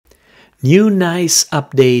New nice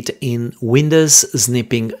update in Windows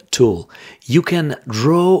Snipping Tool. You can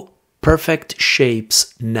draw perfect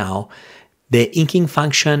shapes now. The inking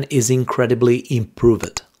function is incredibly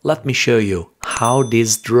improved. Let me show you how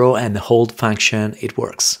this draw and hold function it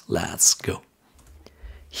works. Let's go.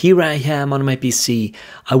 Here I am on my PC.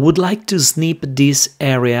 I would like to snip this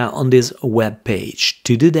area on this web page.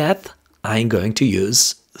 To do that, I'm going to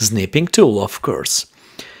use Snipping Tool, of course.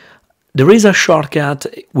 There is a shortcut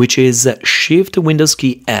which is Shift Windows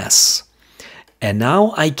key S. And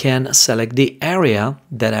now I can select the area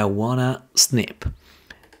that I wanna snip.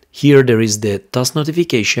 Here there is the task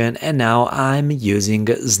notification, and now I'm using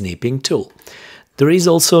Snipping Tool. There is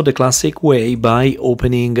also the classic way by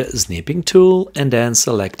opening Snipping Tool and then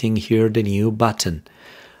selecting here the new button.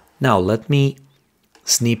 Now let me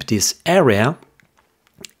snip this area.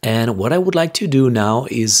 And what I would like to do now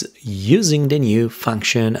is using the new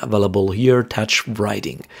function available here, touch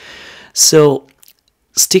writing. So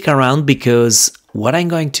stick around, because what I'm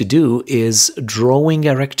going to do is drawing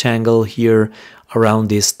a rectangle here around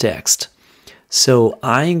this text. So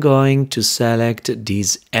I'm going to select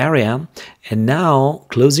this area, and now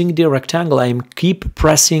closing the rectangle, I keep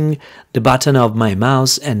pressing the button of my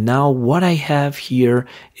mouse, and now what I have here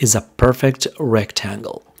is a perfect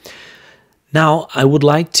rectangle. Now I would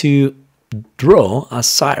like to draw a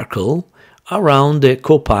circle around the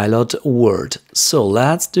Copilot word. So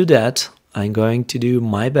let's do that. I'm going to do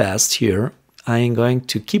my best here. I'm going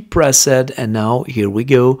to keep pressed, and now here we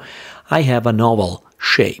go. I have an oval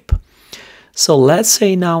shape. So let's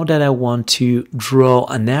say now that I want to draw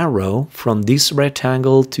an arrow from this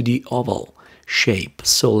rectangle to the oval shape.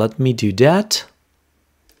 So let me do that.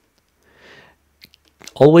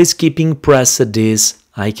 Always keeping pressed this,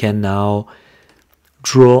 I can now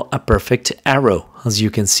draw a perfect arrow. As you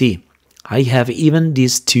can see, I have even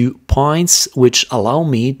these 2 points which allow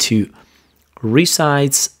me to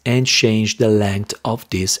resize and change the length of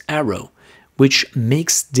this arrow, which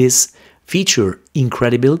makes this feature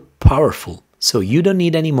incredibly powerful. So you don't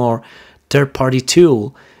need any more third-party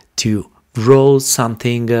tool to draw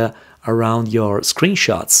something around your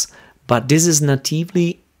screenshots, but this is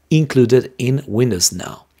natively included in Windows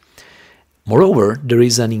now. Moreover, there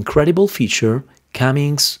is an incredible feature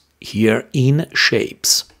coming here in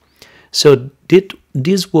shapes. So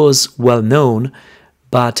this was well known,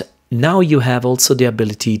 but now you have also the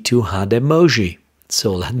ability to add emoji.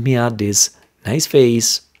 So let me add this nice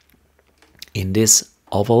face in this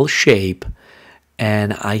oval shape,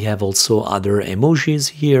 and I have also other emojis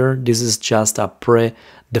here. This is just a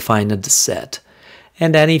pre-defined set.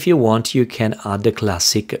 And then if you want, you can add the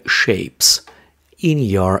classic shapes in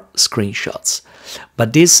your screenshots.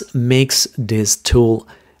 But this makes this tool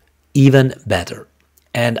even better.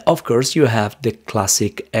 And of course you have the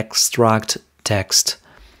classic extract text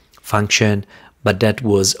function, but that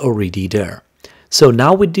was already there. So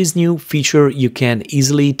now with this new feature, you can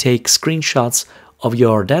easily take screenshots of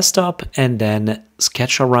your desktop and then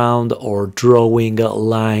sketch around or drawing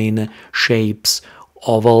line shapes,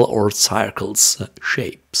 oval or circles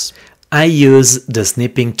shapes. I use the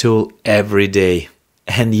snipping tool every day.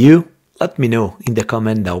 And you? Let me know in the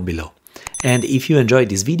comment down below. And if you enjoyed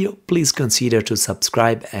this video, please consider to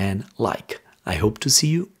subscribe and like. I hope to see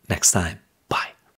you next time.